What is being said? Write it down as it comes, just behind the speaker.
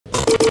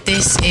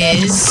This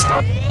is...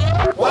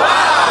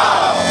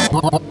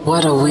 Wow!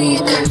 What a week.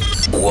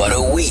 What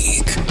a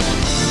week.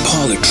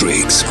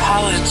 PoliTricks.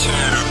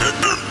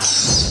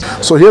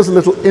 So here's a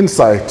little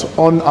insight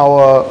on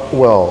our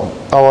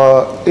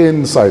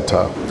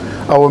insider,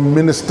 our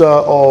Minister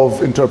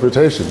of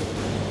Interpretation.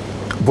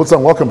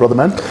 Botsang, welcome, brother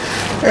man.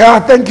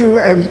 Thank you,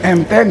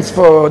 and thanks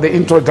for the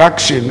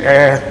introduction.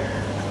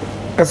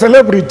 A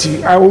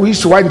celebrity, I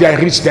wish one day I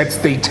reach that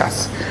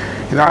status.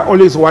 You know, I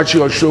always watch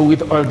your show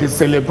with all these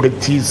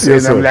celebrities,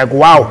 yes, and I'm like,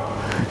 wow,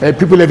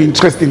 people have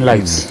interesting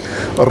lives.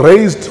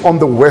 Raised on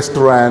the West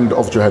Rand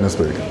of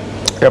Johannesburg.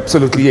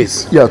 Absolutely,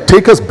 yes. Yeah,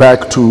 take us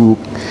back to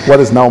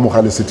what is now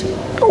Mogale City.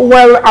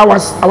 Well, I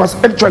was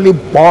actually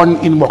born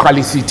in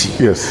Mogale City.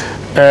 Yes.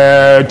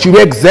 To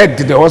be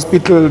exact, the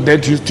hospital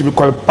that used to be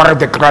called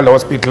Paradekral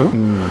Hospital,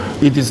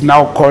 it is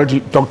now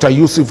called Dr.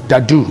 Yusuf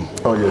Dadoo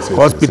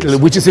Hospital,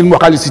 which is in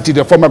Mogale City,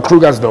 the former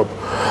Krugersdorp.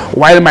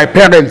 While my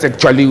parents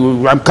actually,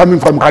 I'm coming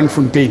from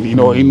Randfontein, you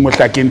know, in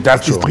Mohlaken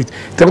District.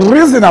 The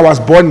reason I was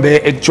born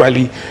there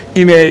actually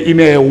in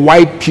a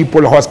white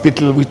people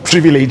hospital with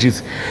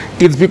privileges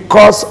is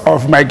because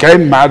of my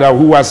grandmother,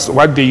 who was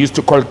what they used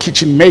to call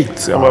kitchen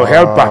mate or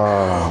helper,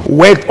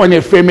 worked on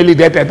a family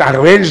that had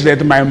arranged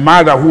that my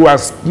mother, who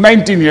was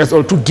 19 years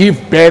old, to give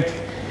birth,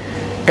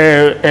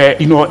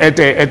 you know, at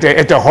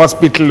a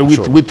hospital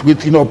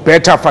with you know,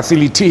 better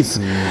facilities.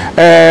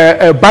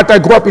 But I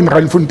grew up in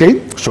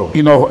Randfontein.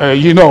 You know,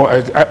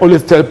 I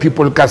always tell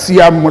people,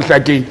 Kasia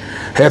Mohlakeng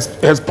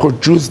has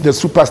produced the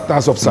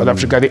superstars of South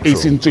Africa: the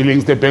Asin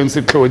Twillings, the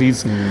Benson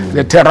Clodis,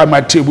 the Terra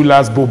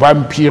Matibulas,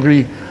 Bobam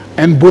Piri,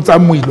 and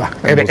Botsang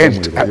Modimowame at the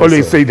end. I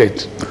always say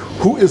that.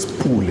 Who is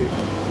Pule?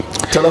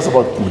 Tell us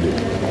about Pule.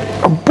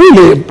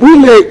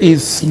 Pule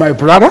is my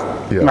brother,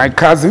 my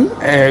cousin.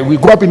 We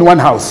grew up in one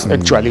house,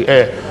 actually,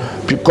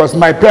 because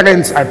my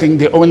parents, I think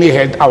they only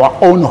had our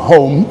own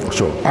home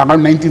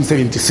around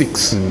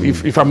 1976,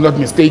 if I'm not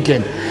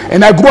mistaken.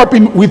 And I grew up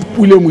with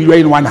Pule Moiloa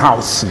in one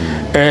house, you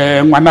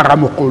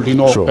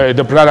know,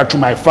 the brother to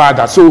my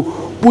father. So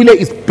Pule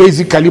is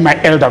basically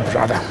my elder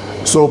brother.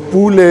 So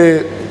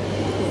Pule,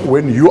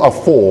 when you are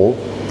 4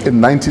 in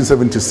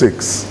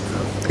 1976,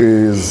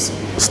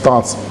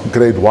 starts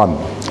grade 1.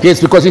 Yes,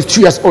 because he's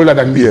 2 years older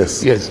than me.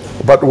 Yes. Yes.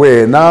 But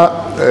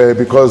now,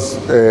 because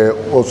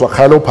also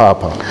hello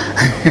Papa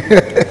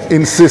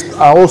insist,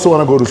 I also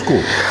want to go to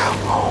school.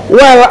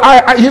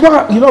 Well,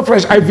 you know,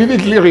 Fresh, I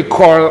vividly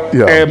recall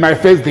my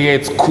first day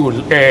at school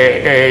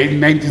in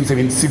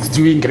 1976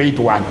 during grade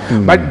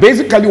 1. But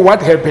basically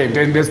what happened,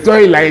 and the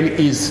storyline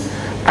is,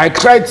 I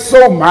cried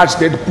so much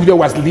that Pule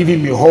was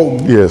leaving me home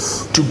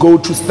to go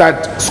to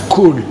start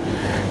school.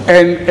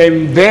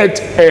 And that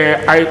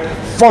I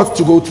forced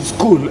to go to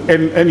school.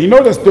 And you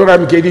know, the story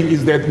I'm getting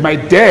is that my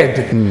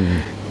dad,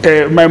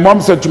 my mom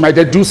said to my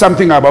dad, do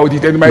something about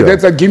it. And my dad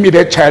said, give me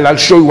that child, I'll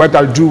show you what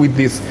I'll do with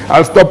this.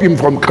 I'll stop him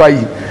from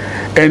crying.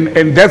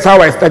 And that's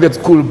how I started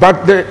school.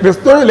 But the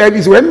storyline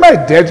is, when my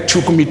dad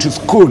took me to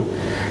school,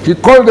 he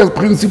called the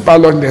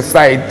principal on the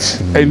side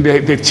and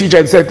the teacher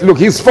and said, look,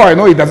 he's 4, I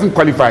know he doesn't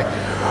qualify,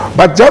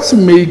 but just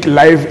make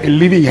life a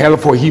living hell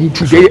for him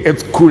today at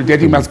school, that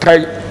he must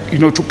try, you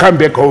know, to come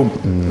back home.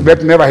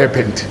 That never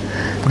happened.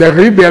 The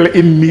rebel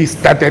in me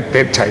started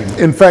that time.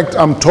 In fact,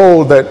 I'm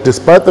told that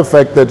despite the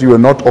fact that you were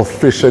not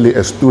officially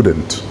a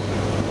student,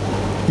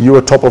 you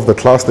were top of the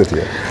class that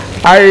year.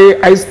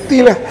 I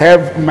still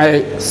have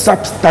my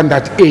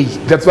substandard A.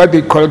 That's what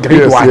they call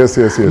grade 1.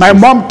 Yes. My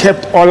mom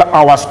kept all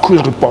our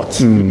school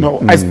reports.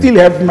 I still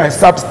have my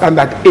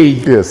substandard A.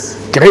 Yes.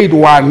 Grade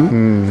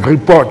 1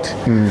 report.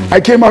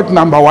 I came out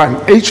number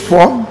 1. Age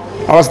 4.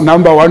 I was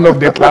number 1 of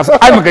the class,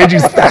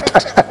 unregistered.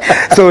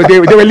 So they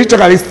were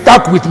literally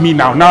stuck with me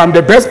now. Now I'm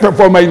the best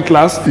performer in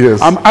class. Yes.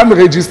 I'm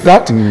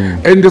unregistered.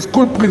 And the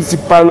school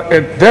principal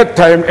at that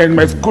time and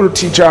my school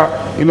teacher,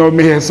 you know,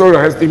 may her soul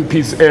rest in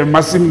peace,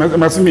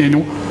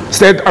 Massimino,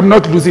 said, I'm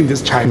not losing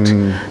this child.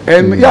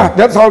 And yeah,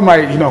 that's how my,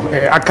 you know,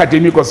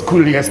 academic or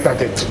school year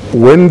started.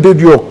 When did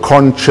your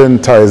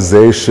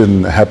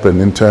conscientization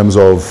happen in terms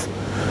of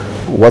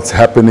what's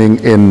happening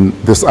in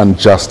this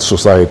unjust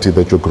society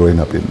that you're growing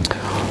up in?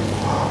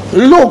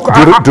 Look,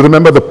 do you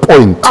remember the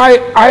point?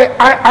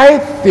 I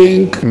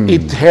think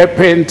it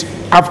happened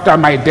after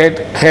my dad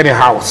had a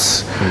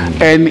house,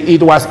 and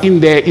it was in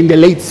the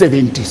late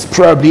 70s,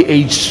 probably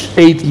age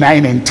 8,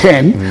 9, and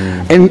 10.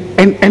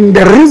 And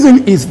the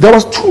reason is there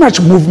was too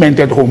much movement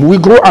at home. We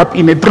grew up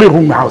in a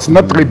 3-room house,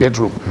 not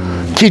 3-bedroom,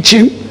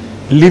 kitchen,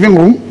 living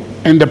room,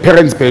 and the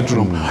parents'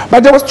 bedroom.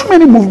 But there was too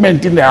many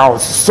movement in the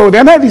house. So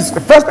then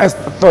first I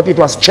thought it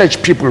was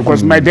church people,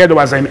 because my dad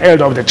was an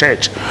elder of the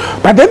church.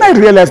 But then I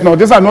realized, no,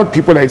 these are not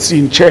people I see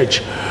in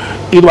church.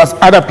 It was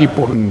other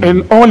people.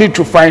 And only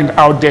to find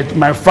out that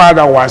my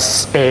father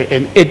was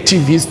an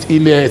activist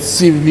in a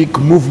civic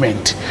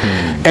movement.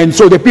 And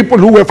so the people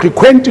who were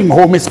frequenting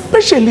home,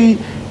 especially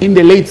in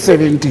the late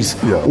 70s,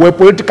 were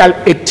political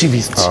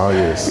activists.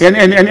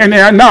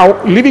 And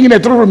now, living in a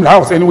 3-room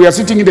house, and we are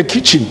sitting in the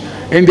kitchen,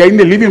 and they're in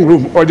the living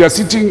room, or they're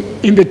sitting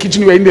in the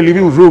kitchen, we're in the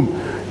living room.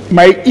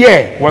 My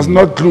ear was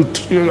not glued.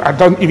 I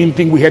don't even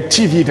think we had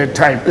TV at the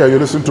time. Yeah, you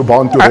listened to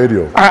Bound to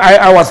Radio.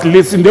 I was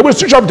listening. They would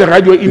switch off the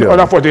radio in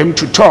order for them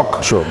to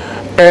talk. Sure.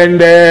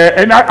 And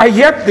I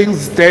heard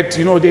things that,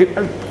 they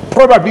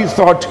probably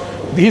thought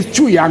he's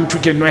too young to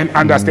can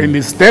understand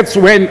this. That's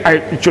when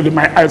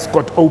my eyes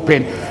got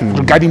open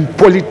regarding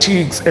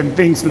politics and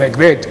things like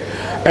that.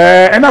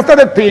 And I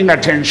started paying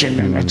attention,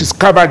 and I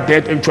discovered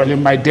that actually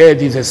my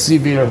dad is a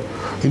civil,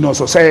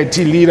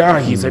 society leader.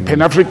 He's a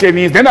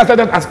Pan-Africanist. Then I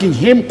started asking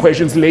him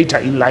questions later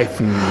in life.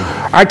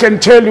 I can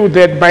tell you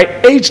that by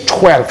age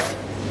 12,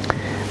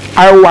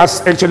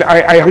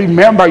 I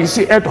remember, you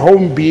see, at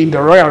home being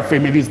the royal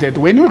families, that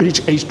when you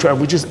reach age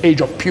 12, which is age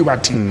of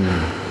puberty,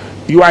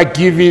 you are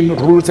given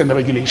rules and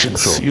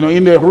regulations. Sure.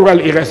 In the rural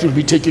areas, you'll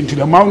be taken to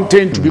the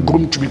mountain to be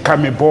groomed to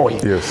become a boy.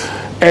 Yes.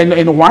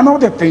 And one of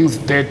the things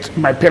that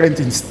my parents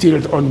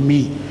instilled on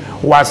me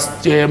was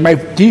my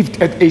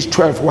gift at age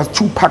 12 was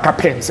 2 Parker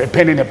pens, a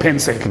pen and a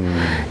pencil.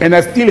 And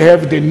I still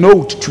have the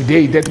note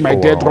today that my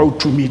dad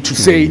wrote to me to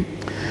say,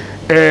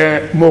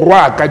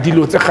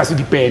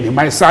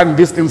 my son,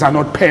 these things are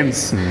not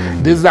pens.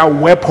 These are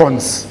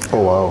weapons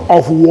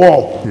of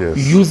war. Yes.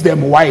 Use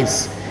them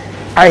wise.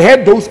 I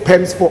had those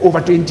pens for over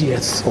 20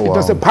 years. It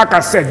was a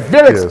Parker set,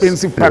 very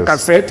expensive Parker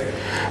set,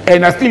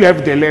 and I still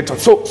have the letter.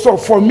 So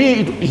for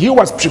me, he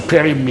was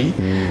preparing me,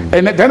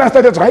 and then I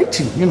started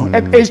writing.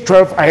 At age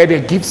 12, I had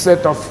a gift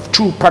set of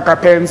 2 Parker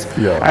pens.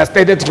 Yeah. I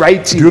started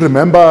writing. Do you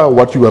remember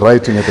what you were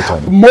writing at the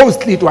time?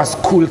 Mostly it was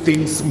cool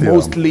things.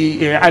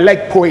 Mostly, I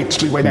like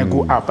poetry when I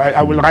grew up.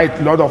 I will write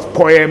a lot of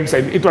poems,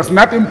 and it was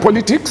not in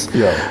politics.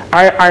 Yeah.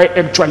 I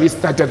actually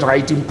started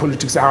writing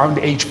politics around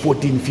age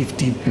 14,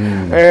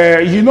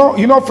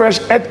 15. Fresh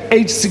at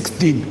age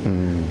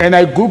 16, and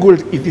I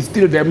Googled, it is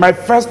still there. My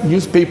first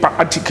newspaper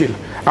article,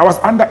 I was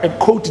under a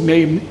code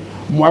name,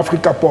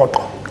 Moafrika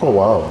Poto. Oh,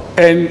 wow.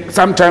 And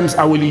sometimes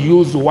I will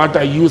use what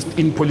I used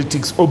in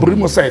politics,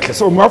 Obrimo Setle.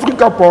 So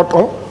Moafrika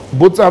Poto,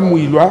 Botsang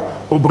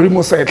Modimowame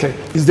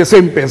Moiloa is the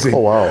same person. Oh,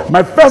 wow.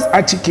 My first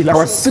article, I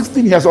was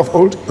 16 years of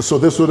old. So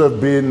this would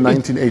have been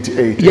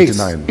 1988, yes,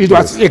 89. It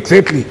was,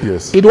 exactly.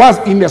 Yes. It was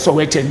in the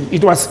Sowetan.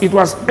 It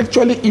was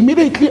actually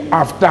immediately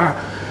after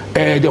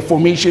the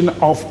formation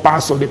of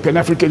PASO, the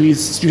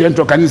Pan-Africanist Student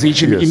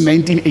Organization, in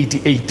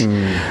 1988.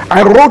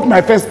 I wrote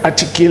my first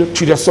article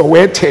to the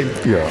Sowetan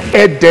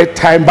at that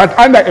time, but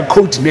under a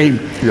code name.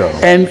 Yeah.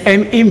 And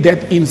in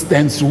that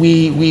instance,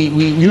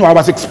 I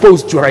was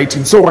exposed to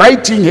writing. So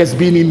writing has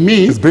been in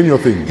me. It's been your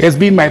thing. Has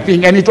been my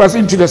thing, and it was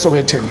into the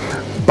Sowetan.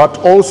 But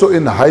also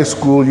in high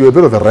school, you're a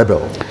bit of a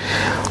rebel.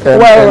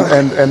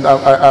 And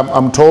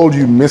I'm told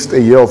you missed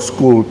a year of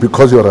school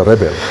because you're a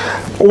rebel.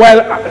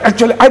 Well,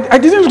 actually, I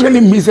didn't really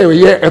miss a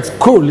year at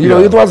school.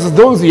 It was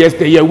those years,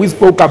 the year we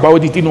spoke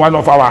about it in one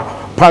of our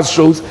past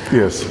shows.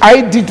 Yes.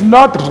 I did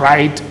not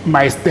write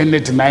my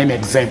Standard 9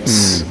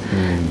 exams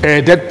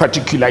that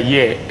particular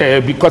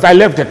year because I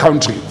left the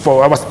country.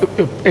 I was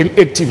an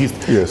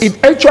activist. Yes.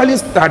 It actually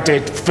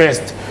started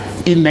first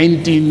in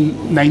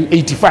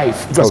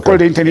 1985. It was called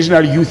the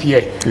International Youth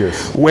Year,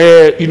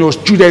 where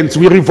students,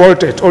 we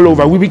revolted all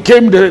over. We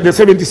became the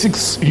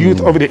 76 youth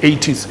of the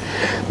 80s.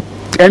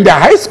 And the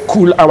high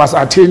school I was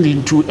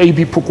attending to,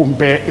 A.B.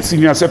 Pukumbe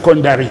Senior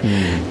Secondary,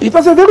 it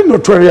was a very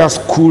notorious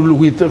school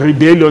with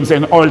rebellions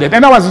and all that.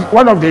 And I was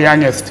one of the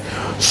youngest.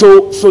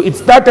 So it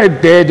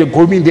started there,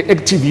 the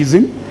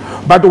activism.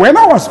 But when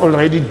I was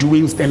already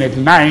doing Standard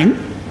 9,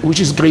 which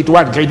is grade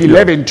 1, grade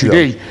 11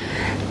 today,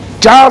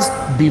 just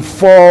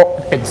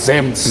before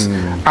exams,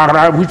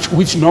 around,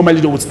 which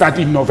normally they would start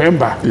in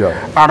November,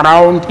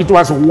 around, it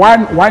was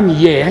one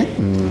year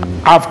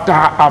after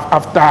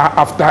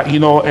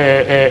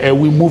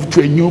we moved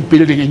to a new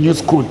building, a new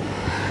school,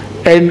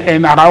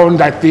 and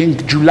around, I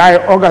think,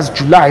 August,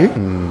 July,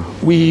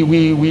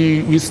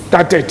 we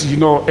started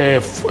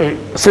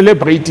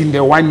celebrating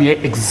the 1 year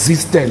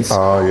existence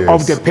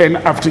of the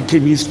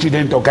Pan-Africanist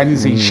Student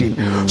Organization.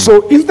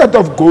 So instead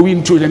of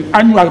going to an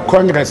annual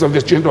congress of the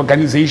student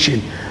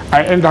organization,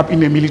 I ended up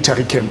in a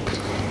military camp.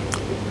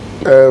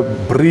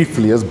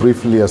 Briefly as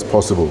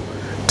possible,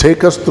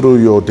 take us through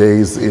your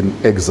days in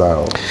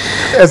exile.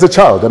 As a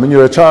child, I mean,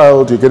 you're a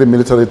child, you get in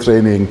military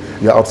training,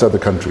 you're outside the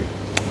country.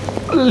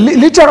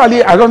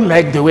 Literally, I don't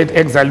like the word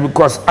exile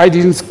because I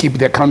didn't skip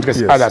the country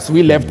as others.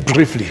 We left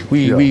briefly.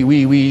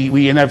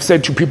 And I've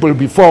said to people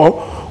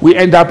before, we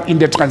end up in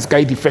the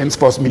Transkei Defense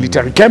Force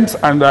military camps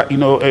under,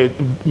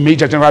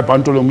 Major General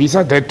Bantolo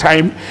Misa at that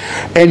time,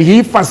 and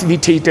he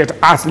facilitated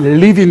us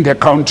leaving the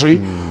country.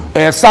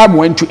 Some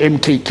went to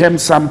MK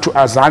camps, some to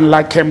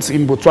Azanla camps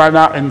in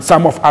Botswana, and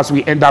some of us,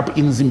 we end up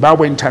in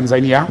Zimbabwe and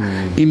Tanzania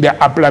in the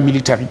Apla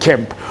military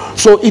camp.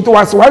 So it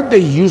was what they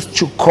used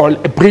to call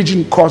a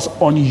bridging course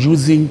on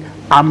using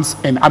arms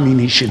and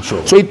ammunition.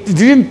 Sure. So it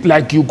didn't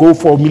like you go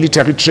for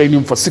military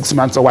training for 6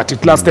 months or what.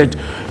 It lasted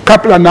a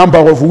couple of number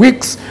of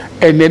weeks,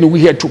 and then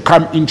we had to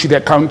come into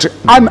the country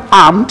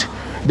unarmed.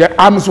 The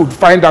arms would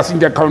find us in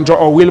the country,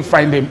 or we'll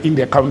find them in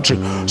the country.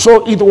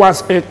 So it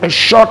was a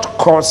short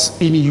course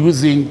in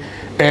using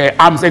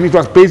arms, and it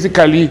was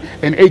basically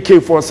an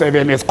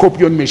AK-47, a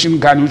Scorpion machine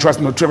gun, which was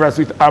notorious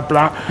with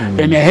APLA,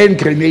 and a hand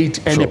grenade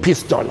and a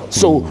pistol.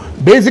 So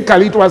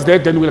basically it was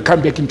that, then we'll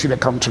come back into the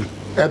country.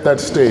 At that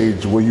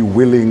stage, were you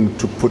willing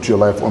to put your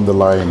life on the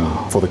line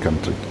for the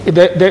country?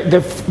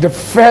 The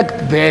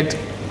fact that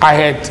I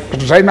had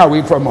run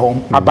away from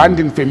home,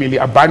 abandoned family,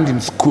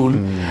 abandoned school,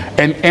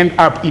 and end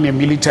up in a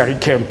military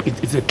camp,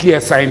 it's a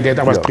clear sign that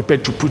I was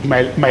prepared to put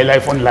my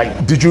life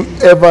online. Did you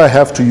ever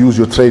have to use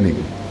your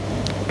training?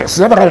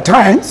 Several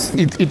times.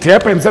 It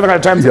happened several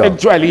times.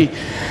 Actually,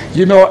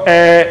 you know,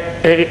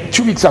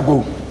 2 weeks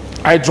ago,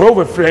 I drove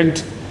a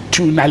friend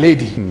to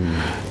Naledi,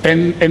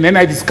 and then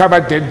I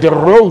discovered that the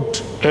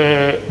road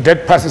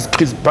that passes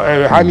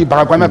Hani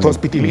Baragwanath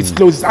Hospital is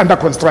closed, it's under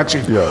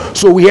construction.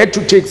 So we had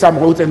to take some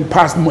roads and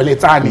pass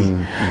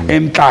Moletsani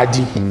and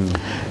Kadi.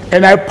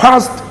 And I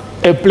passed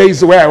a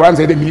place where I once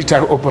had a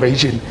military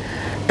operation.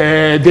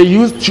 There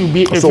used to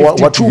be a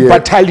 52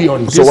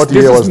 battalion. So what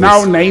year was this?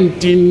 Now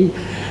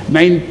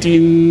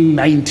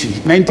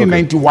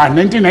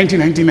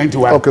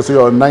 1991. Okay, so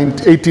you're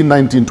 18,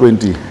 19,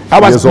 20. I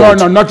was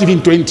no, not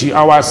even 20.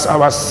 I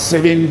was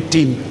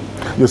 17.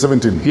 You're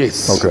 17?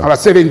 Yes. Okay. I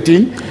was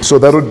 17. So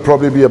that would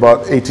probably be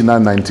about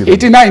 89, 90.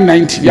 89,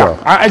 90. Yeah.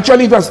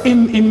 Actually, it was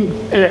in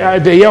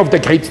the year of the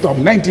Great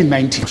Storm,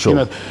 1990. Sure. You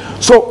know.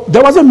 So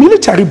there was a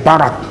military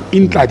barrack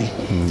in Kadi.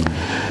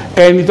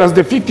 And it was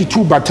the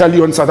 52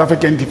 Battalion South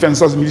African Defence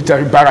Force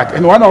military barrack.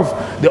 And one of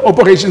the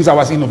operations I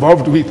was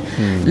involved with,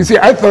 you see,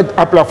 I thought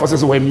APLA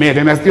forces were mad,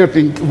 and I still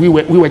think we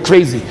were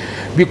crazy,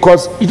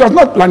 because it was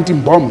not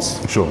planting bombs.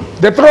 Sure.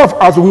 The three of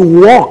us, we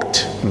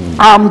walked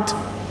armed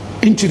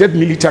into that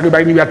military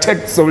barrack, and we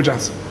attacked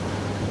soldiers.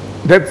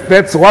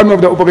 That's one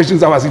of the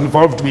operations I was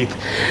involved with.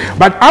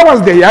 But I was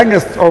the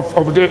youngest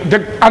of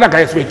the other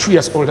guys were 2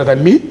 years older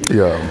than me.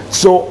 Yeah.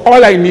 So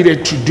all I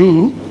needed to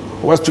do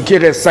was to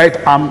carry a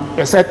sidearm.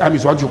 A sidearm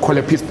is what you call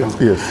a pistol.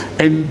 Yes.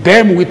 And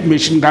them with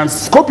machine guns.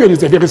 Scorpion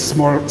is a very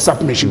small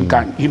submachine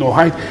gun, you know,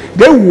 right?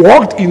 They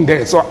walked in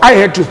there, so I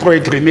had to throw a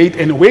grenade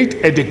and wait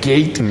at the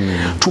gate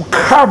to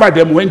cover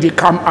them when they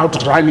come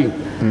out running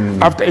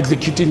after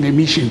executing the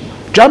mission.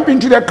 Jump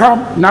into the car,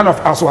 none of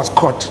us was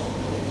caught.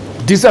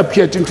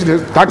 Disappeared into the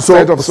dark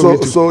side of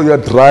Soweto. So you're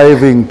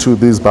driving to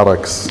these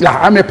barracks? Yeah,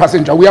 I'm a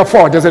passenger. We are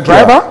 4. There's a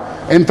driver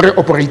and 3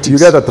 operatives. You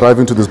guys are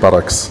driving to these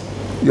barracks?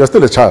 You're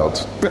still a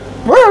child.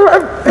 Well,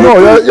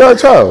 No, you're a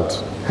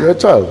child. You're a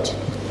child.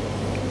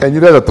 And you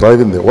guys are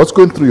driving there. What's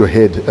going through your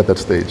head at that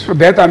stage?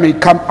 That I may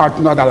come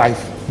out not alive.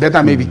 That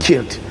I may be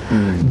killed.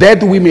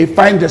 That we may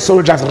find the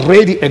soldiers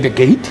ready at the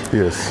gate.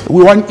 Yes.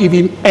 We won't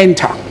even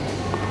enter.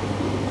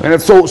 And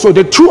so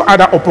the 2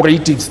 other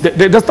operatives,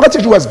 the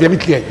strategy was very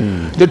clear.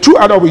 The 2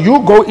 other,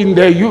 you go in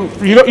there,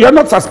 you're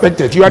not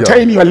suspected. You are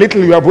tiny, you are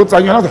little, you are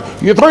Botsang, you're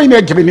not. You throw in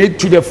a grenade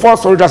to the 4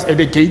 soldiers at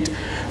the gate.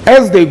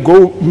 As they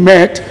go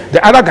mad,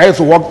 the other guys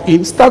walk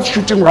in, start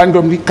shooting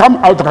randomly, come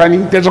out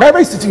running. The driver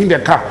is sitting in the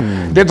car.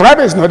 The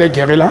driver is not a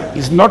guerrilla.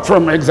 He's not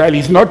from exile.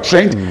 He's not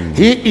trained.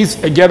 He is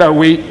a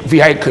getaway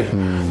vehicle.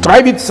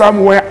 Drive it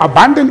somewhere,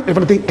 abandon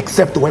everything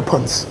except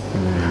weapons.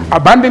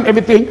 Abandon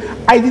everything.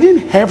 I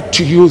didn't have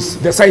to use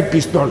the side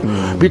pistol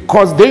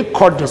because they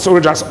caught the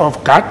soldiers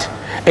off guard,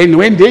 and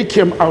when they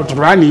came out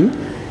running,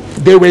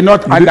 they were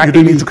not under. You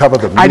didn't need to cover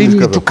them. I didn't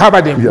need to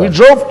cover them. We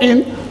drove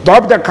in,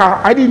 dropped the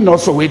car. I didn't know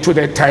Soweto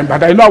that time,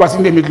 but I know I was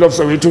in the middle of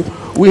Soweto.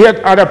 We had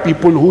other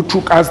people who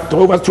took us,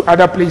 drove us to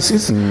other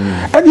places,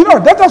 and you know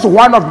that was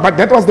but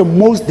that was the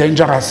most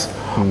dangerous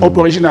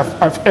operation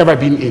I've ever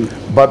been in.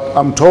 But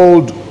I'm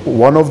told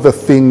one of the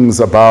things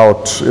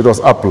about, it was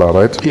APLA,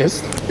 right?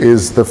 Yes.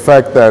 Is the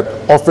fact that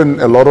often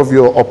a lot of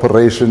your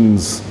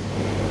operations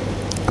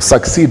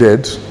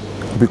succeeded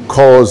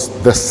because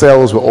the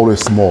cells were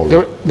always small.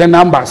 The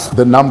numbers.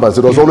 The numbers.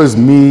 It was always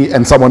me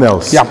and someone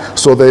else. Yeah.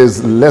 So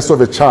there's less of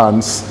a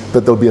chance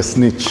that there'll be a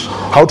snitch.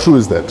 How true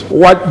is that?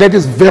 That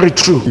is very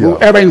true.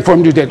 Whoever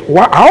informed you that.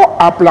 How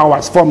APLA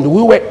was formed,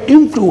 we were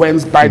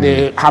influenced by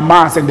the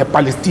Hamas and the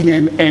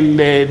Palestinian and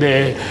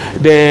the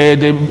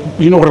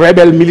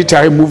rebel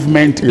military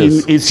movement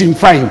in Sinn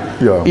Féin.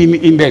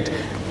 In that.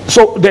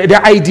 So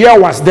the idea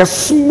was the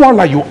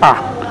smaller you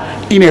are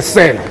in a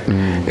cell,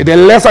 the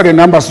lesser the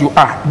numbers you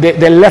are,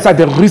 the lesser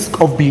the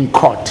risk of being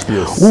caught.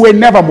 We were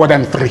never more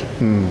than 3.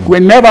 We were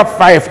never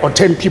 5 or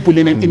 10 people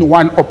in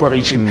one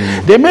operation.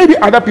 There may be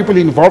other people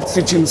involved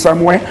sitting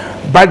somewhere,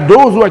 but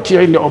those who are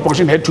carrying the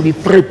operation had to be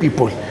 3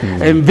 people.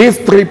 And these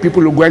 3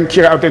 people will go and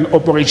carry out an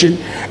operation,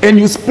 and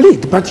you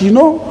split. But you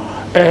know,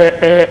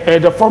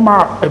 the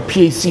former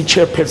PAC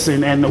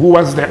chairperson and who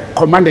was the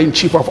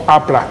commander-in-chief of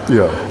APLA,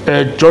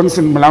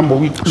 Johnson Mlambo,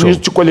 we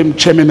used to call him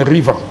Chairman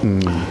River.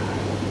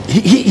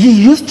 He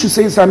used to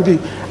say something,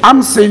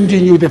 I'm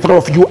sending you, the 3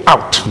 of you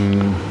out.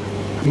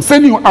 I'm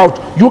sending you out,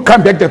 you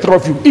come back, the 3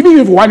 of you. Even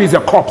if one is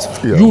a corpse,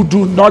 you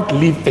do not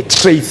leave a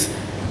trace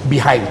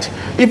behind.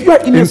 If you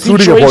are in a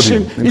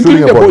situation,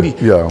 including the body,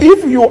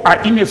 if you are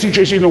in a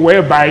situation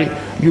whereby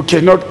you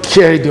cannot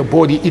carry the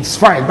body, it's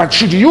fine. But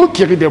should you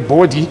carry the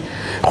body,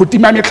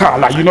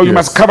 you know, you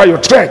must cover your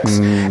tracks.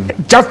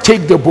 Just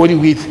take the body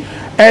with.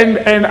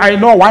 And I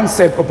know one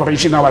set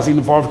operation I was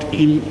involved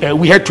in,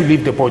 we had to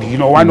leave the body. You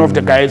know, one of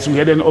the guys, we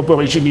had an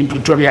operation in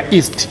Pretoria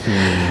East,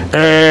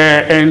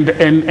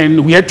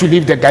 and we had to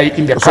leave the guy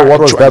in the car. So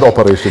what was that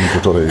operation in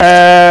Pretoria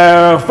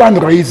East?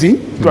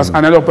 Fundraising. It was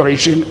another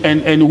operation,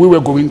 and we were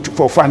going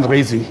for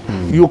fundraising.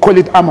 You call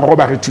it armed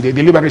robbery today.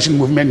 The liberation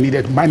movement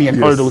needed money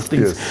and all those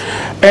things.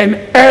 And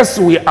as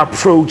we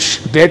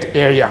approached that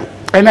area,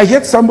 and I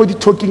heard somebody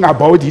talking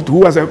about it who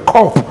was a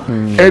cop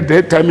at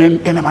that time,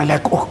 and I'm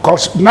like, oh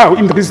gosh, now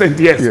in recent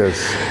years.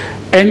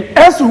 And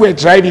as we were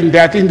driving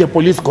there, I think the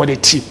police got a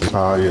tip.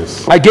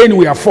 Again,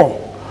 we are 4.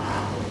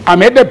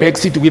 I'm at the back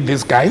seat with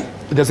this guy.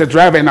 There's a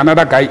driver and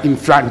another guy in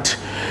front.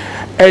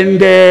 And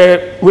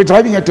we're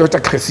driving a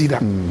Toyota Cressida.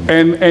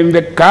 And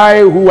the guy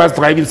who was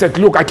driving said,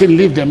 look, I can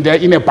leave them there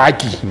in a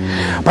buggy.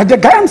 But the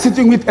guy I'm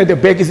sitting with at the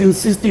back is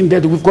insisting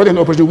that we've got an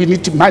operation, we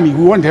need money,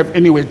 we won't have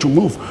anywhere to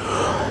move.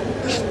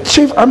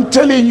 Chief, I'm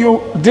telling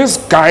you, this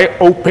guy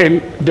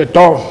opened the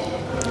door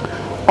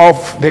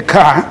of the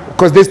car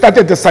because they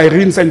started the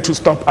sirens and to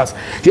stop us.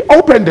 He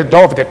opened the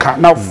door of the car.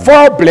 Now,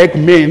 4 black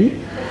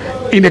men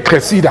in a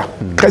Cressida.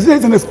 Cressida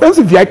is an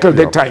expensive vehicle at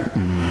that time.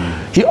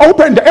 He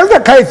opened, as the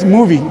car is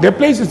moving, the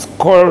place is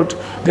called,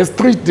 the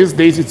street these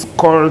days, it's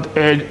called,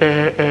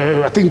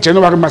 I think,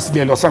 January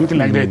Masdale or something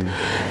like that.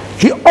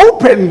 He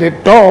opened the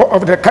door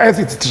of the car as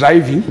it's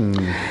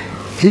driving.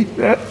 He,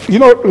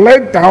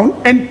 laid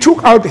down and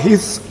took out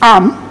his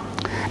arm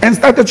and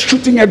started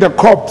shooting at the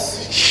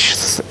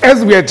cops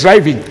as we are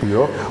driving.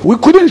 We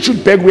couldn't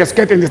shoot back, we were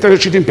scared, and they started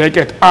shooting back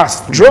at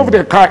us. Drove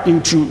the car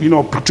into,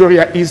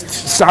 Pretoria East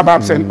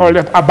suburbs and all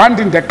that,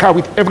 abandoned the car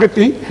with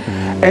everything.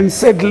 And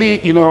sadly,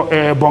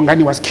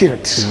 Bongani was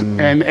killed.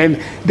 And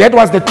that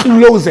was the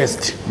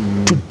closest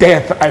to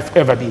death I've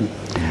ever been.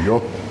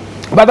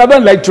 But I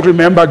don't like to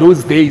remember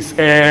those days.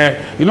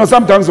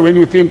 Sometimes when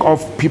you think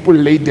of people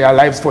laid their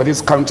lives for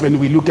this country and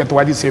we look at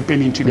what is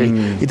happening today,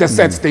 it's a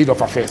sad state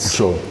of affairs.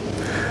 Sure.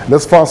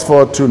 Let's fast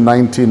forward to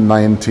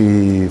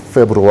 1990,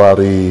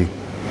 February.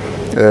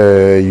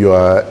 You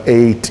are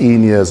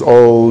 18 years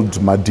old.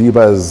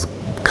 Madiba is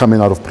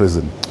coming out of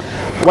prison.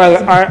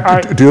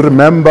 Well, do you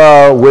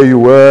remember where you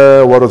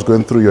were, what was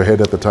going through your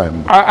head at the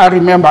time? I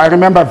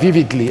remember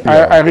vividly.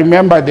 I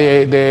remember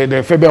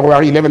the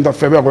February, 11th of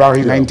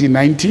February,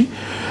 1990.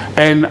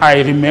 And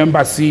I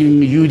remember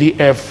seeing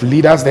UDF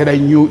leaders that I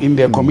knew in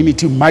the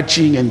community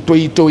marching and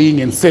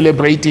toing and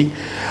celebrating.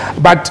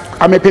 But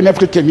I'm a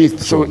Pan-Africanist,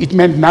 so it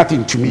meant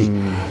nothing to me.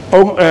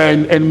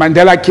 And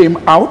Mandela came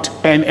out,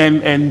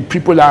 and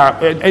people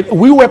and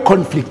we were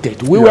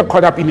conflicted. We were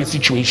caught up in a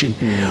situation.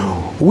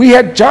 We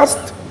had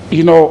just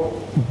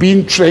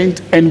being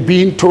trained and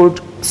being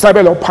told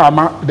Sabelo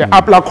Palmer, the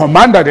APLA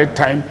commander at that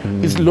time,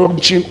 is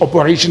launching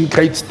Operation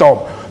Great Storm.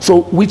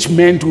 So, which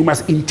meant we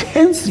must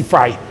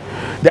intensify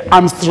the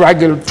armed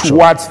struggle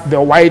towards the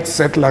white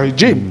settler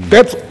regime.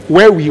 That's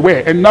where we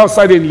were. And now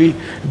suddenly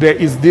there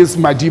is this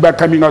Madiba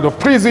coming out of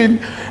prison,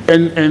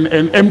 and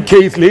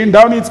MK is laying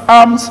down its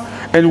arms,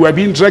 and we're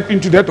being dragged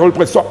into that whole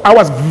place. So I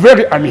was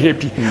very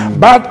unhappy.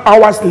 But I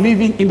was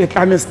living in the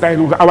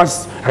clandestine. I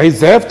was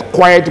reserved,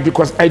 quiet,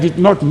 because I did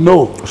not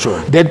know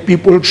that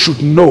people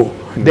should know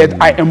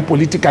that I am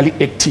politically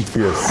active.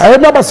 I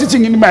remember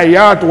sitting in my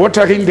yard,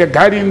 watering the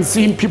garden,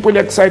 seeing people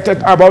excited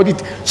about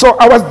it. So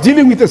I was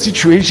dealing with a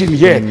situation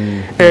here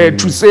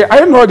to say,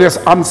 I know there's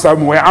arms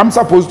somewhere. I'm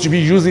supposed to be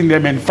using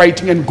them and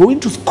fighting and going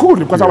to school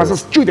because I was a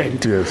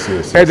student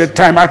at the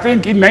time. I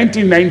think in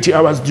 1990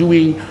 I was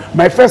doing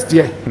my first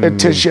year at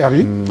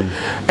tertiary.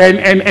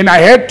 And I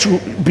had to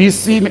be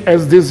seen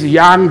as this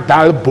young,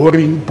 dull,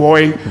 boring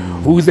boy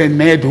who's a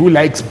nerd, who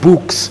likes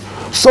books.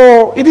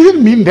 So it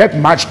didn't mean that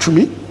much to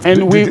me.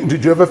 And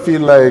did you ever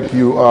feel like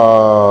you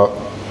are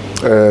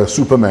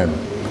Superman?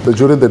 That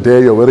during the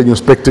day you're wearing your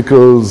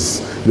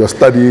spectacles, you're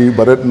studying,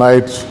 but at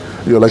night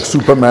you're like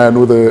Superman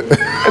with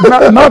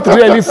a... not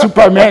really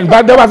Superman,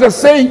 but there was a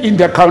saying in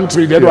the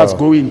country that was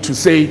going to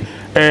say,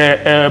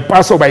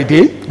 Paso by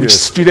day, which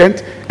is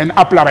student, and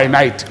Apla by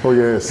night.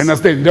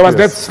 Understand? There was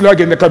that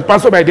slogan, the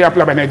Paso by day,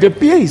 Apla by night. The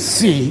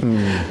PAC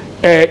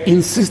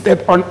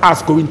insisted on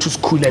us going to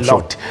school a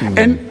lot.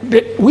 And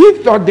we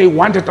thought they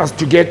wanted us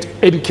to get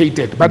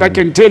educated. But I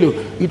can tell you,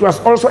 it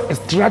was also a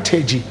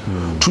strategy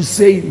to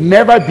say,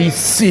 never be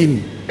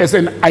seen as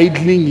an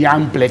idling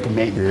young black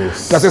man.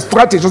 That's a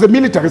strategy, it was a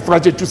military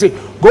strategy to say,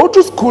 go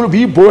to school,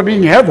 be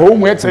boring, have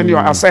homeworks and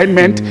your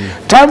assignment.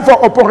 Time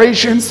for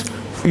operations,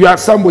 you are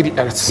somebody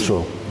else.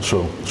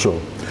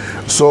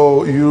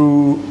 So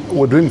you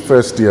were doing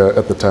first year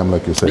at the time,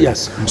 like you said.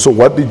 So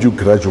what did you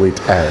graduate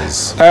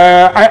as?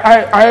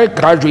 I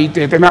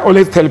graduated, and I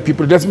always tell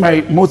people that's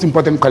my most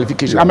important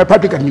qualification. I'm a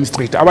public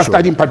administrator. I was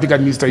studying public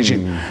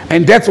administration,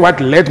 and that's what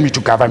led me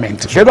to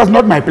government. That was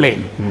not my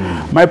plan.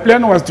 My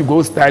plan was to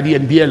go study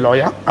and be a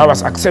lawyer. I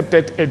was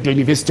accepted at the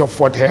University of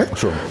Fort Hare.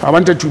 I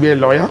wanted to be a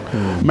lawyer.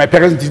 My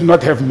parents did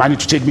not have money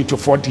to take me to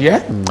Fort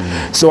Hare,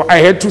 so I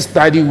had to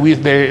study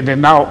with the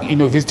now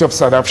University of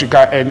South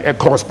Africa and a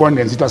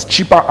correspondence. It was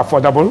cheaper,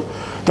 affordable.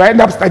 So I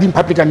ended up studying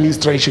public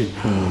administration.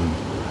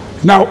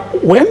 Now,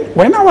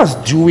 when I was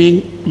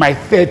doing my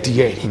third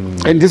year,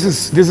 and this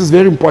is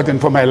very important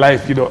for my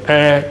life, you know,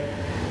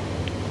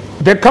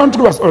 the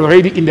country was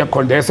already in the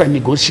CONDESA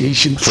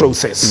negotiation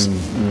process.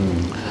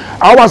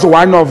 I was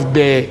one of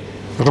the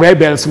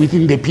rebels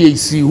within the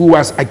PAC who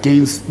was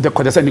against the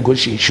CONDESA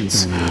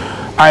negotiations.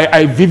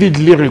 I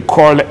vividly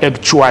recall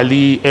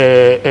actually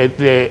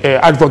the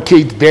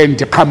advocate then,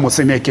 Dikgang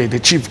Moseneke,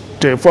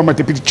 the former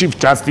Deputy Chief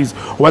Justice,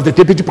 was the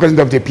Deputy President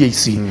of the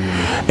PAC.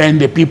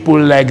 And the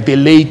people like the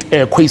late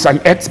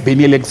Khoisan X,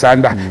 Benny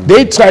Alexander,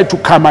 they tried to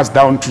calm us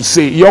down to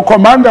say, your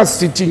commanders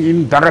sitting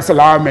in Dar es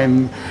Salaam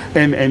and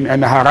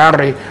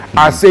Harare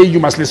are saying you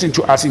must listen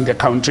to us in the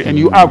country, and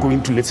you are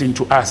going to listen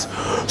to us.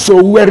 So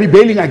we were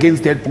rebelling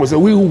against that process.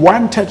 We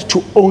wanted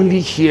to only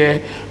hear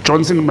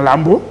Johnson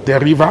Mlambo, the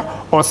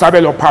river, or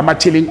Sabelo Palmer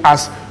telling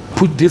us,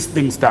 put these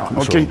things down,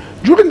 okay? Sure.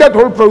 During that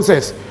whole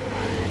process,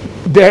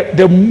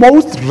 the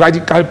most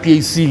radical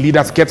PAC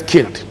leaders get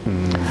killed.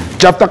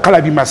 Jafta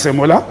Kalabi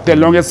Masemola, the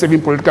longest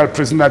serving political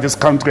prisoner this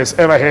country has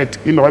ever had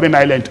in Robben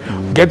Island,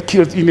 get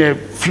killed in a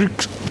freak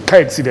car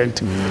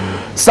accident.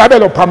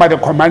 Sabelo Palmer, the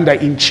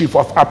commander-in-chief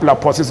of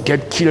APLA forces,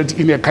 get killed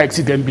in a car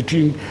accident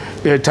between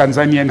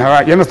Tanzania and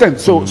Harare. You understand?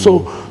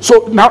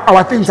 So now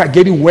our things are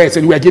getting worse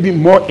and we are getting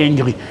more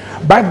angry.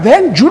 But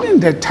then during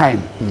that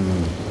time,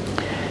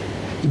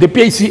 the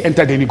PAC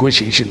entered the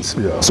negotiations.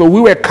 So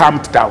we were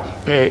calmed down.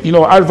 You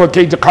know,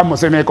 Advocate Dikgang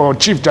Moseneke or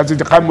Chief Justice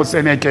Dikgang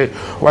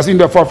Moseneke was in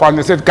the forefront.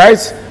 They said,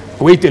 guys,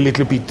 wait a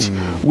little bit.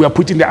 We are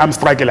putting the armed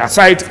struggle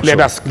aside. Let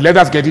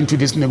us get into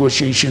these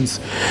negotiations.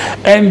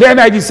 And then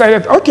I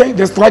decided, okay,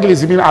 the struggle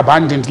is being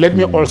abandoned. Let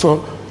me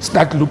also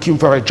start looking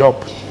for a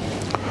job.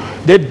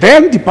 The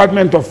then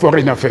Department of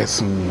Foreign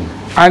Affairs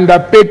under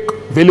Pek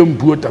Velum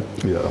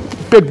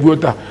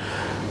Buota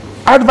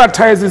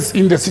advertises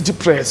in the city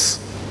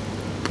press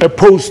a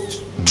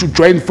post to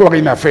join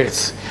Foreign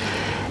Affairs.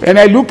 And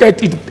I look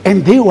at it,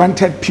 and they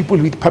wanted people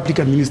with public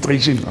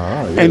administration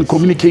and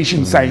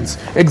communication science.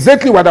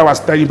 Exactly what I was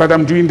studying, but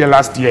I'm doing the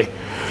last year.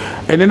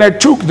 And then I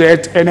took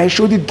that, and I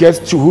showed it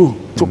guest to who?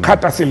 To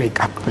Kata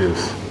Seleka,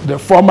 the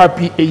former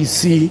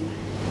PAC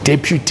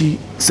Deputy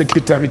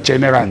Secretary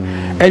General.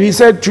 And he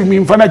said to me,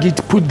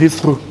 Mfanagit, put this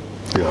through.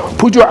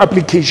 Put your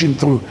application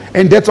through.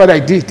 And that's what I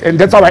did. And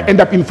that's how I end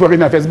up in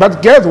Foreign Affairs.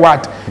 But guess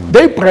what?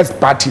 They pressed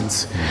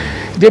buttons.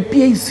 The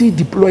PAC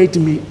deployed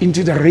me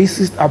into the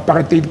racist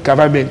apartheid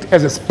government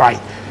as a spy.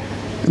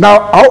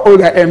 Now, how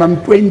old I am?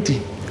 I'm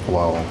 20.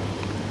 Wow.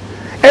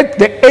 At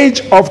the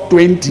age of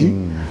 20,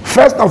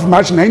 1st of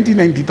March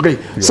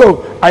 1993.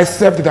 So I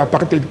served the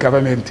apartheid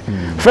government.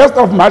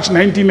 1st of March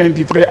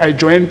 1993, I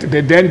joined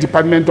the then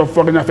Department of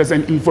Foreign Affairs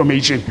and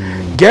Information.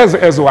 Guess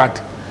as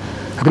what?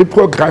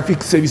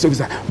 Reprographic Service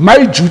Officer.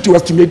 My duty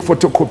was to make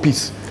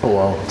photocopies.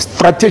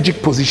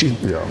 Strategic position.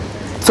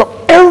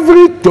 So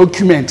every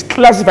document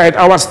classified,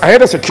 I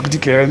had a security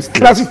clearance,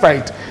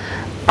 classified.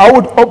 I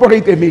would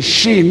operate a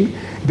machine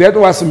that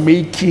was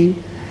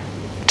making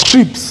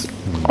trips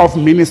of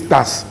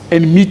ministers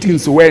and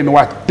meetings where and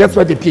what. That's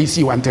what the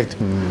PAC wanted.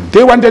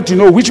 They wanted to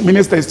know which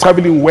minister is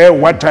traveling where,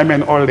 what time,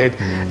 and all that.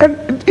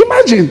 And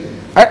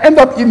imagine, I end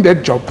up in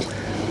that job.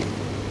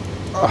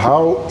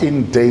 How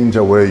in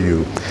danger were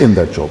you in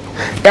that job?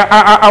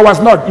 I was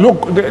not.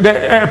 Look,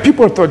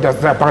 people thought that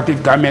the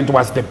apartheid government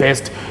was the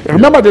best.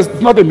 Remember,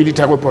 there's not a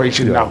military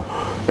operation now.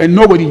 And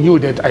nobody knew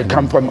that I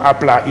come from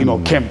APLA, you know,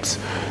 camps.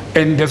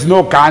 And there's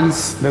no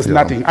guns, there's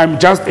nothing. I'm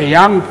just a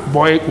young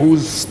boy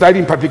who's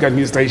studying public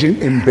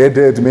administration.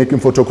 Embedded, making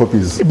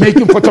photocopies.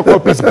 Making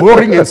photocopies,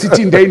 boring and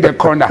sitting there in the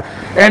corner.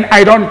 And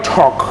I don't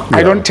talk.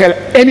 I don't tell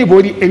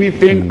anybody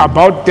anything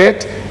about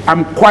that.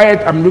 I'm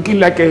quiet. I'm looking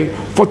like a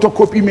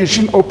photocopy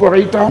machine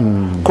operator.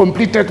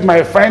 Completed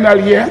my final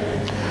year.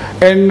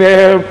 And,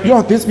 you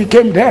know, this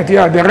became that.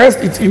 The rest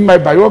is in my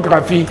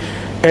biography.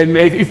 And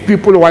if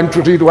people want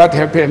to read what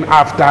happened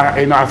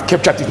after, you know, I've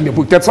captured it in the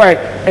book. That's why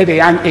at a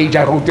young age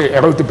I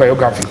wrote a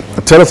biography.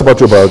 Tell us about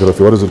your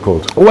biography. What is it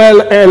called?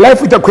 Well,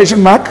 Life with a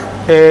Question Mark,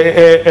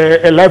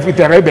 Life with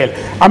a Rebel.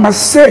 I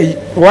must say,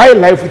 why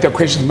Life with a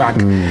Question Mark?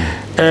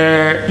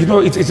 You know,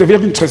 it's a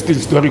very interesting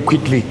story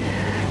quickly.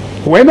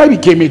 When I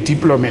became a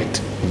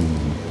diplomat,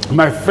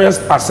 my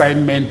first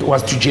assignment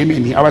was to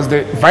Germany. I was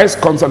the Vice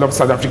Consul of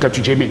South Africa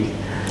to Germany.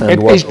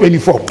 At age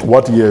 24.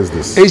 What year is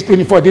this? Age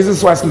 24. This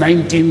was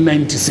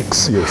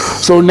 1996. Yes.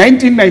 So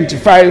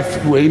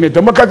 1995, we're in a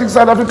democratic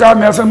South Africa.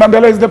 Nelson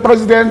Mandela is the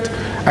president.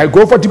 I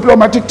go for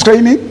diplomatic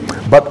training.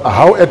 But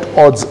how at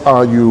odds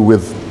are you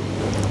with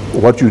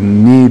what you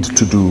need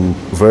to do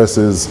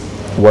versus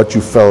what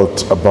you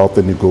felt about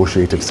the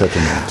negotiated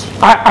settlement?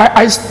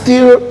 I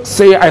still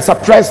say I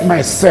surprised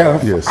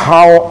myself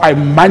how I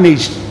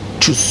managed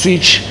to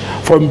switch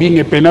from being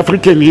a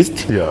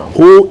Pan-Africanist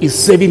who is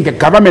serving the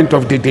government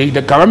of the day,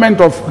 the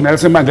government of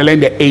Nelson Mandela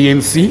and the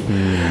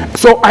ANC.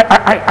 So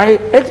I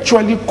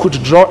actually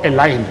could draw a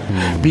line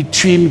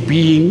between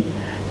being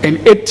an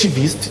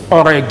activist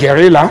or a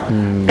guerrilla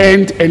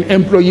and an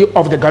employee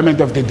of the government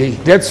of the day.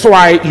 That's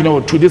why, you know,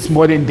 to this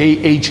modern day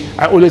age,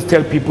 I always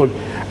tell people,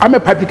 I'm a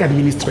public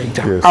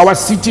administrator. Yes. I was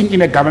sitting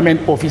in a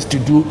government office to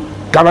do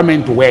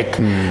government work.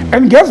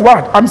 And guess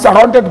what? I'm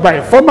surrounded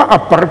by former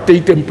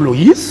apartheid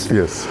employees,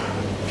 Yes.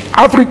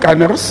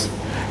 Afrikaners,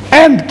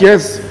 and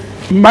guess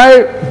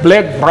my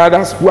black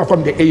brothers who are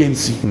from the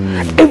ANC.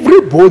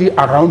 Everybody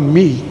around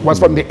me was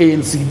from the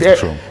ANC.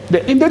 Sure.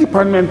 In the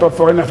Department of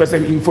Foreign Affairs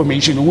and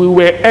Information, we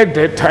were at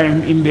that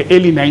time in the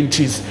early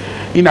 90s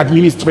in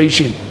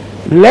administration,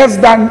 less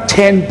than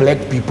 10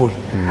 black people.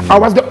 I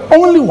was the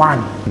only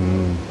one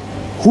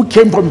who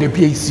came from the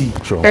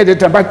PAC Sure. at the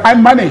time, but I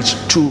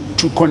managed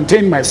to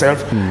contain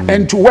myself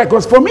and to work.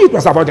 Because for me, it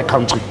was about the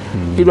country.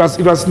 It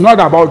was not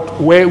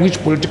about which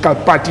political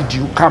party do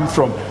you come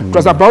from. It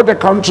was about the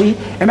country,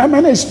 and I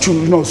managed to,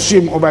 you know,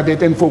 swim over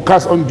that and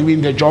focus on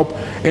doing the job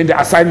and the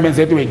assignments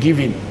that were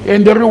given.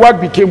 And the reward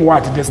became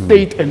what? The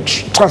state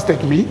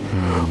trusted me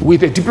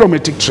with a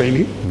diplomatic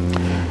training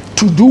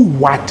to do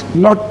what?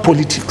 Not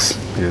politics.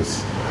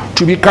 Yes.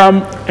 To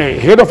become a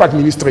head of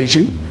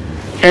administration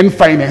and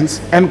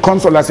finance and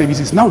consular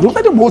services. Now, those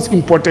are the most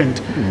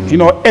important, you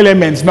know,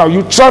 elements. Now,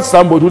 you trust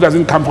somebody who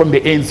doesn't come from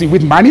the ANC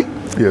with money,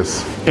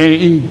 Yes.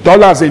 in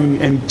dollars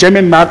and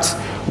German marks,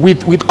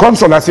 with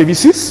consular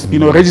services, you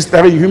know,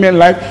 registering human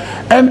life.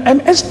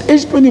 And at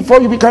age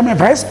 24, you become a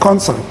vice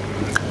consul.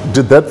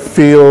 Did that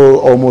feel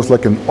almost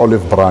like an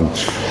olive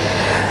branch?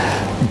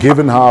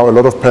 Given how a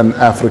lot of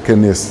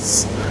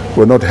Pan-Africanists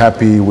were not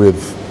happy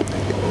with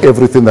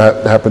everything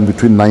that happened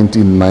between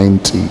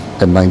 1990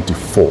 and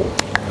 94.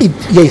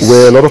 Yes.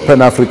 Where a lot of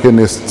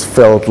Pan-Africanists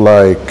felt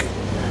like,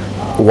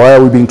 why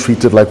are we being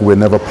treated like we're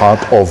never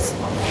part of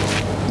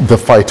the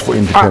fight for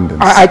independence,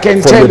 I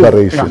can for tell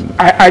liberation? you,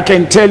 I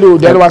can tell you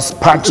that was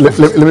part of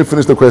Let me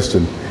finish the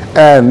question.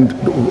 And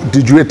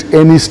did you at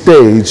any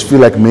stage feel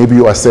like maybe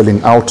you are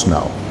selling out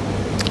now?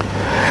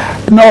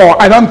 No,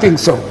 I don't think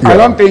so. Yeah. I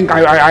don't think,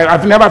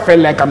 I've never felt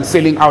like I'm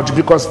selling out,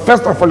 because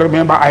first of all,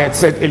 remember I had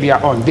said earlier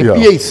on, the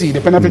PAC, the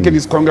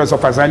Pan-Africanist Congress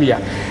of Tanzania,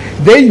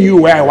 they knew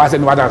where I was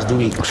and what I was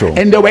doing. Sure.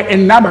 And there were a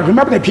number,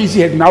 remember the PAC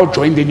had now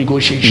joined the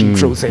negotiation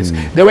process.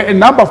 There were a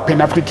number of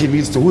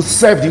Pan-Africanists who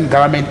served in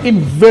government in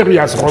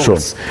various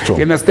roles. Sure.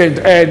 You understand?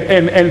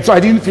 And so I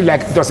didn't feel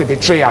like it was a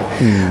betrayal.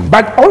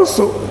 But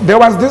also, there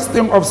was this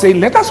thing of saying,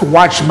 let us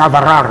watch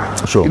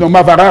Mavarara. Sure. You know,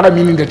 Mavarara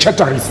meaning the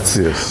charterists.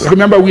 Yes.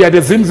 Remember, we are the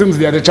Zimzims,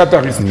 they are the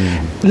charterists.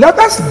 Let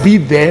us be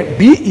there,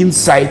 be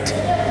inside,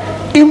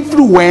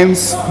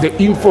 influence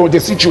the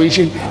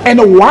situation,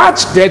 and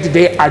watch that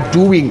they are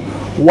doing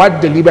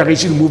what the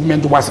liberation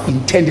movement was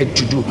intended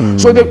to do.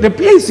 So the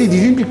PAC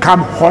didn't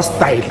become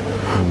hostile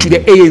to the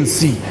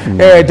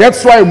ANC.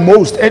 That's why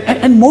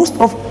most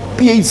of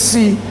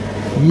PAC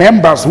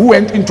members who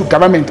went into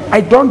government,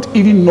 I don't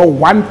even know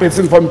one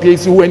person from PAC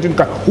who went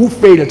into who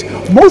failed.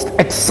 Most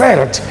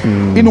excelled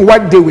in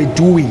what they were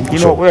doing. You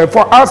know,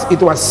 for us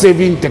it was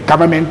saving the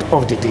government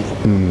of the day.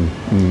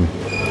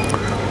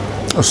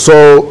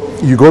 So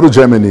you go to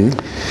Germany,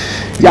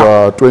 you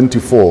are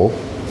 24.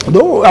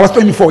 No, I was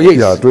 24 years.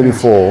 Yeah,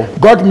 24.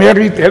 Got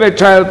married, had a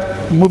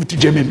child, moved to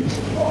Germany.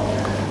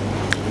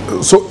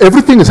 So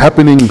everything is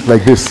happening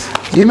like this.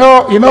 You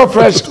know,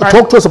 Fresh.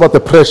 Talk to us about the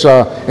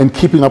pressure and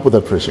keeping up with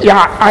that pressure.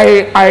 Yeah,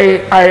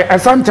 I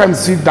sometimes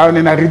sit down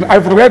and I read.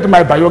 I've read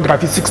my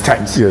biography 6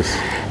 times. Yes.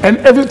 And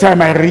every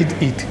time I read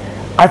it,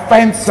 I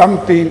find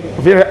something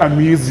very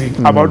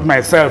amusing about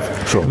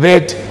myself. Sure.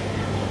 That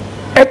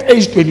at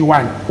age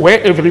 21,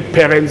 where every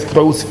parent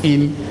throws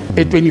in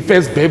a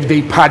 21st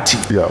birthday party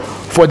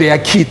for their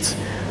kids,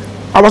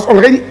 I was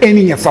already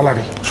earning a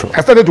salary. Sure.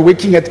 I started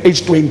working at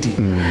age 20.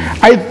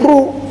 I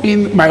threw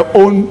in my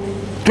own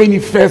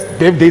 21st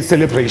birthday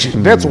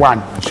celebration. That's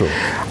one. Sure.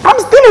 I'm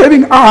still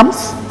having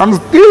arms. I'm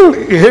still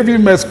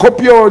having my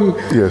scorpion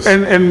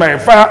and my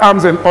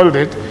firearms and all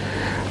that.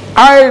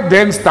 I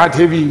then start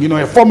having, you know,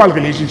 a formal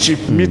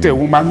relationship, meet a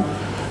woman.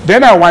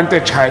 Then I want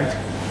a child.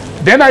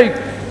 Then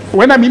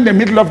when I'm in the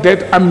middle of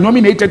that, I'm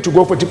nominated to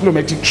go for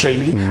diplomatic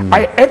training.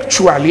 I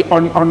actually,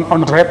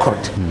 on record,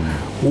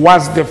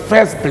 was the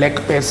first black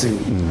person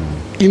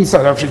in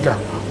South Africa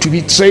to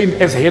be trained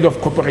as head of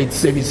corporate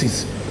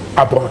services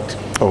abroad.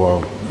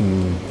 Oh, wow.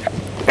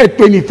 At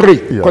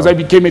 23, because I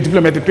became a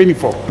diplomat at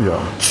 24.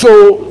 Yeah.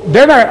 So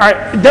then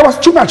there was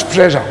too much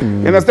pressure.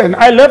 You understand?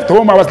 I left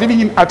home. I was living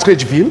in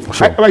Atteridgeville.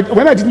 Sure.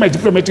 When I did my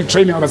diplomatic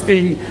training, I was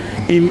staying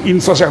in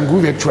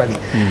Soshanguve actually.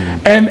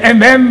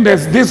 And then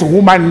there's this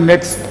woman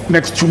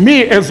next to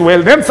me as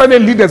well. Then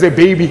suddenly there's a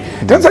baby.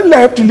 Then suddenly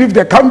I have to leave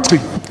the country.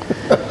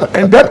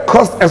 And that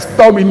caused a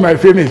storm in my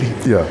family.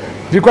 Yeah.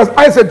 Because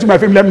I said to my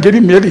family, I'm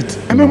getting married.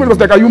 And everybody was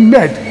like, are you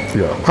mad?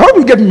 Yeah. How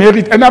do you get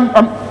married? And I'm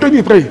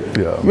 23.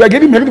 Yeah. We are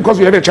getting married because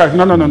we have a child.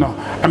 No.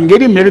 I'm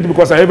getting married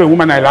because I have a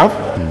woman I love,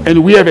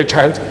 and we have a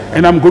child,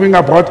 and I'm going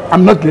abroad.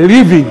 I'm not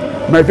leaving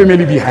my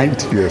family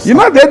behind. Yes. You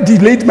know, that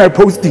delayed my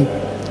posting.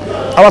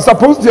 I was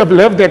supposed to have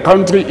left the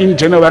country in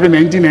January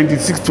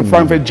 1996 to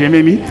Frankfurt,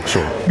 Germany.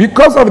 Sure.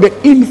 Because of the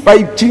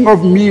infighting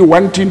of me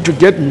wanting to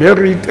get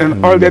married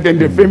and all that, and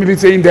the family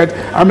saying that,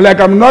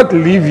 I'm not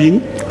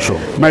leaving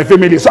my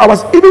family. So I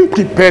was even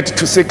prepared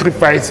to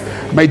sacrifice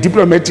my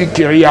diplomatic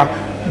career,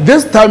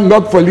 this time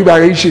not for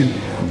liberation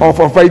or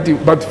for fighting,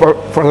 but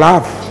for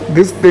love.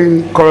 This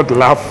thing called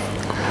love.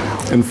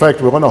 In fact,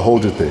 we're going to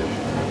hold it there.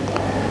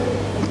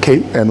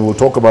 Okay. And we'll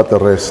talk about the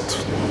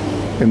rest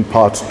in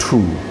part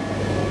 2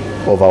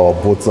 of our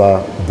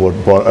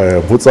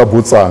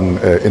Botsang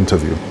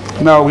interview.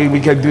 No, we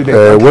can do that.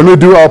 Okay. When we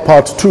do our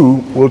part 2,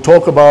 we'll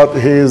talk about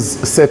his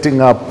setting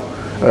up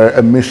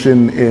a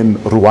mission in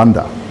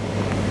Rwanda.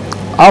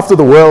 After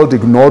the world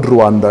ignored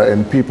Rwanda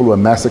and people were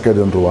massacred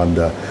in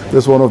Rwanda,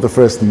 this is one of the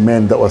first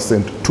men that was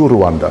sent to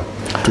Rwanda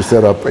to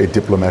set up a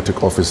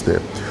diplomatic office there.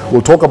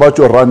 We'll talk about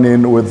your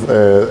run-in with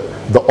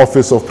the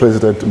office of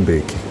President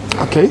Mbeki.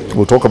 Okay.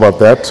 We'll talk about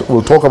that.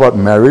 We'll talk about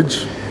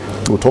marriage.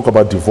 We'll talk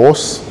about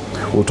divorce.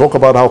 We'll talk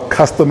about how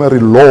customary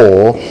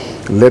law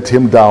let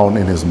him down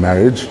in his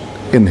marriage,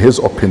 in his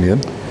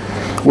opinion.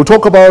 We'll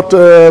talk about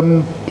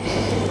the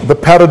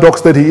paradox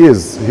that he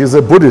is. He's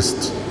a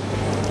Buddhist,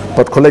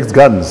 but collects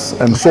guns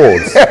and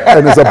swords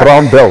and is a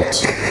brown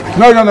belt.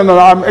 No,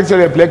 I'm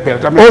actually a black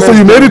belt. Also,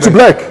 you made it to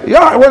black?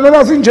 Yeah, well, when I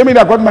was in Germany,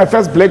 I got my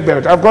first black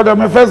belt. I've got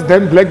my first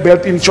then black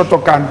belt in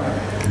Shotokan.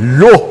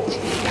 Yo!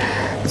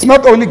 It's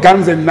not only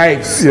guns and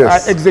knives.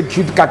 Yes. I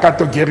execute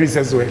kakato geris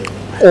as well.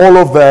 All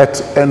of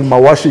that and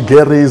Mawashi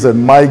Geris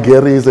and my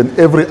Geris and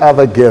every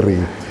other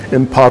Geri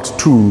in part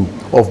 2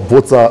 of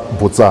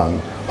Botsang.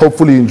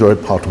 Hopefully you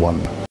enjoyed part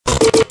 1.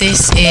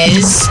 This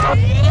is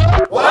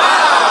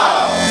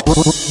Wow!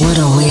 What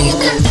a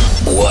week.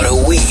 What a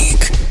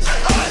week.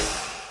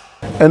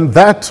 And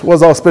that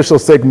was our special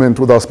segment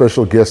with our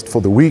special guest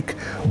for the week,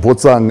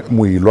 Botsang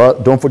Moiloa.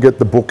 Don't forget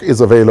the book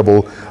is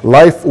available,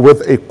 Life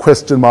with a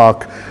Question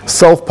Mark,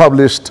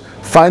 self-published.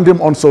 Find him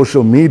on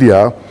social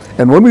media.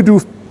 And when we do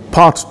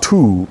part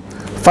 2,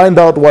 find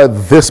out why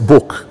this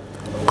book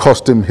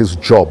cost him his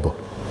job.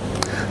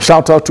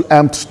 Shout out to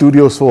Amped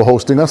Studios for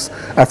hosting us,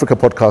 Africa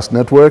Podcast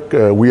Network.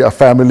 We are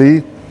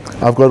family.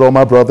 I've got all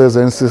my brothers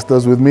and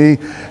sisters with me.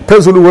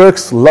 Pezulu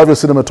Works, love your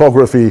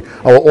cinematography.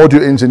 Our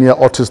audio engineer,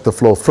 Otis The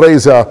Flow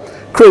Fraser.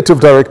 Creative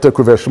director,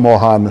 Kuvesh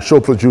Mohan. Show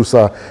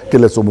producer,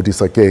 Kiletso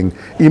Mudisa King.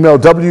 Email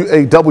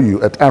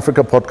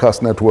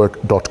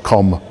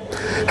waw@africapodcastnetwork.com.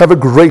 Have a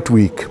great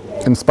week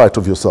in spite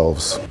of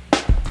yourselves.